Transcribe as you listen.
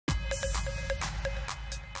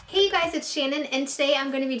guys, it's Shannon, and today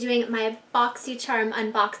I'm going to be doing my Boxycharm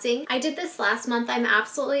unboxing. I did this last month. I'm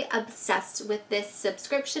absolutely obsessed with this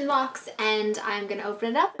subscription box, and I'm going to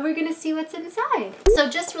open it up and we're going to see what's inside. So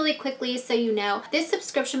just really quickly so you know, this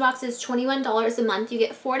subscription box is $21 a month. You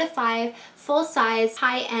get 4 to 5 full-size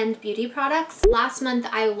high-end beauty products. Last month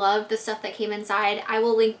I loved the stuff that came inside. I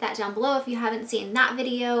will link that down below if you haven't seen that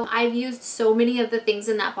video. I've used so many of the things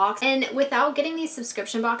in that box, and without getting these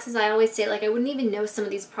subscription boxes, I always say, like, I wouldn't even know some of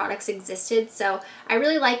these products existed. So I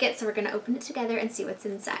really like it, so we're gonna open it together and see what's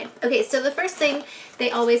inside. Okay, so the first thing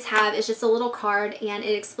they always have is just a little card, and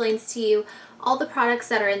it explains to you all the products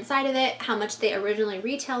that are inside of it, how much they originally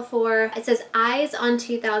retail for. It says Eyes on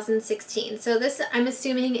 2016. So this, I'm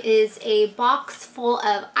assuming, is a box full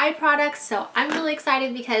of eye products. So I'm really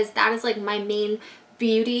excited because that is like my main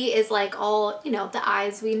beauty, is like all, you know, the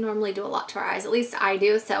eyes. We normally do a lot to our eyes, at least I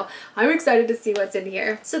do, so I'm excited to see what's in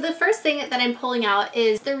here. So the first thing that I'm pulling out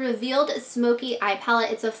is the Revealed Smoky Eye Palette.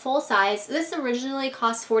 It's a full size. This originally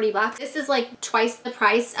cost 40 bucks. This is like twice the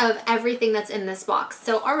price of everything that's in this box.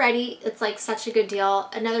 So already it's like such a good deal.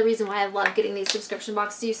 Another reason why I love getting these subscription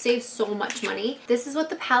boxes, you save so much money. This is what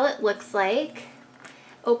the palette looks like.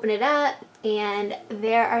 Open it up, and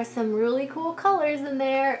there are some really cool colors in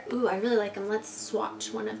there. Ooh, I really like them. Let's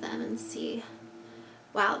swatch one of them and see.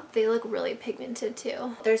 Wow, they look really pigmented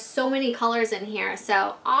too. There's so many colors in here,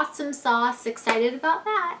 so awesome sauce. Excited about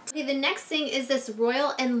that. Okay, the next thing is this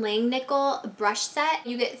Royal and Langnickel brush set.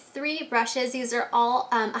 You get 3 brushes. These are all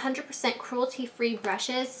 100% cruelty-free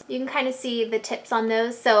brushes. You can kind of see the tips on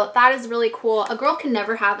those, so that is really cool. A girl can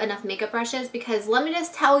never have enough makeup brushes, because let me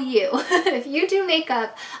just tell you, if you do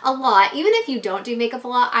makeup a lot, even if you don't do makeup a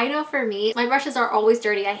lot, I know for me, my brushes are always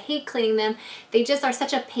dirty. I hate cleaning them. They just are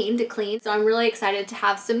such a pain to clean, so I'm really excited to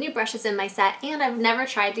have some new brushes in my set, and I've never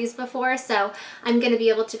tried these before, so I'm gonna be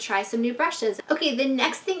able to try some new brushes. Okay, the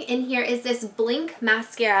next thing in here is this Blink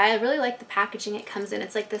mascara. I really like the packaging it comes in.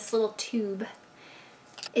 It's like this little tube.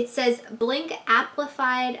 It says Blink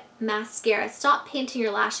Amplified Mascara. Stop painting your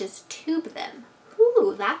lashes, tube them.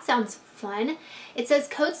 Ooh, that sounds fun. It says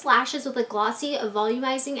coats lashes with a glossy,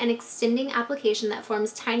 volumizing, and extending application that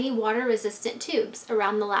forms tiny water-resistant tubes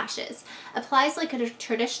around the lashes. Applies like a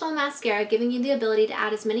traditional mascara, giving you the ability to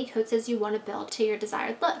add as many coats as you want to build to your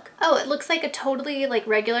desired look. Oh, it looks like a totally like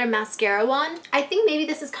regular mascara one. I think maybe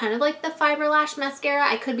this is kind of like the Fiber Lash mascara.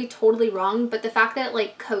 I could be totally wrong, but the fact that it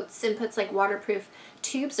like coats and puts like waterproof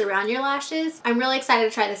tubes around your lashes, I'm really excited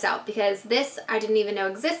to try this out, because this I didn't even know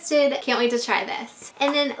existed. Can't wait to try this.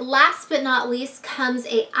 And then last but not least comes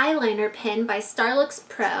a eyeliner pen by Starlux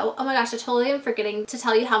Pro. Oh my gosh, I totally am forgetting to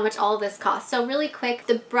tell you how much all of this costs. So really quick,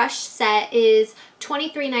 the brush set is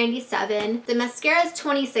 $23.97. The mascara is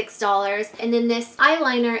 $26, and then this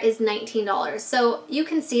eyeliner is $19. So you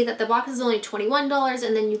can see that the box is only $21,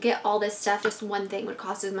 and then you get all this stuff. Just one thing would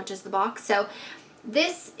cost as much as the box. So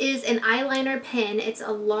this is an eyeliner pen. It's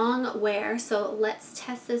a long wear, so let's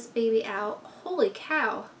test this baby out. Holy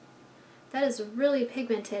cow. That is really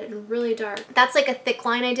pigmented and really dark. That's like a thick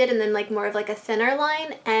line I did, and then like more of like a thinner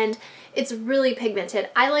line, and it's really pigmented.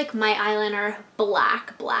 I like my eyeliner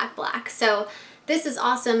black, black, black. So this is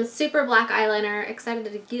awesome. Super black eyeliner. Excited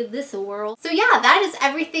to give this a whirl. So yeah, that is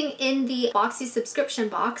everything in the Boxy subscription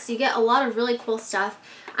box. You get a lot of really cool stuff.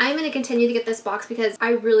 I'm going to continue to get this box because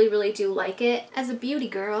I really, really do like it. As a beauty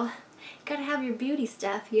girl, you gotta have your beauty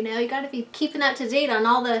stuff, you know? You gotta be keeping up to date on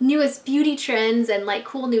all the newest beauty trends and like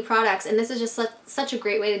cool new products, and this is just such a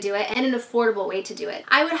great way to do it, and an affordable way to do it.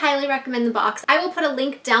 I would highly recommend the box. I will put a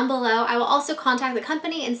link down below. I will also contact the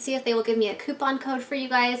company and see if they will give me a coupon code for you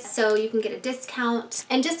guys so you can get a discount.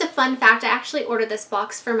 And just a fun fact, I actually ordered this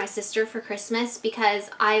box for my sister for Christmas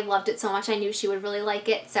because I loved it so much. I knew she would really like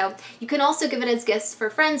it. So you can also give it as gifts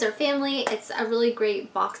for friends or family. It's a really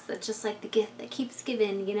great box that's just like the gift that keeps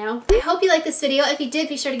giving, you know? I hope you liked this video. If you did,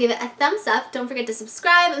 be sure to give it a thumbs up. Don't forget to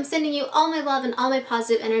subscribe. I'm sending you all my love and all my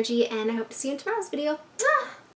positive energy, and I hope to see you in tomorrow's video.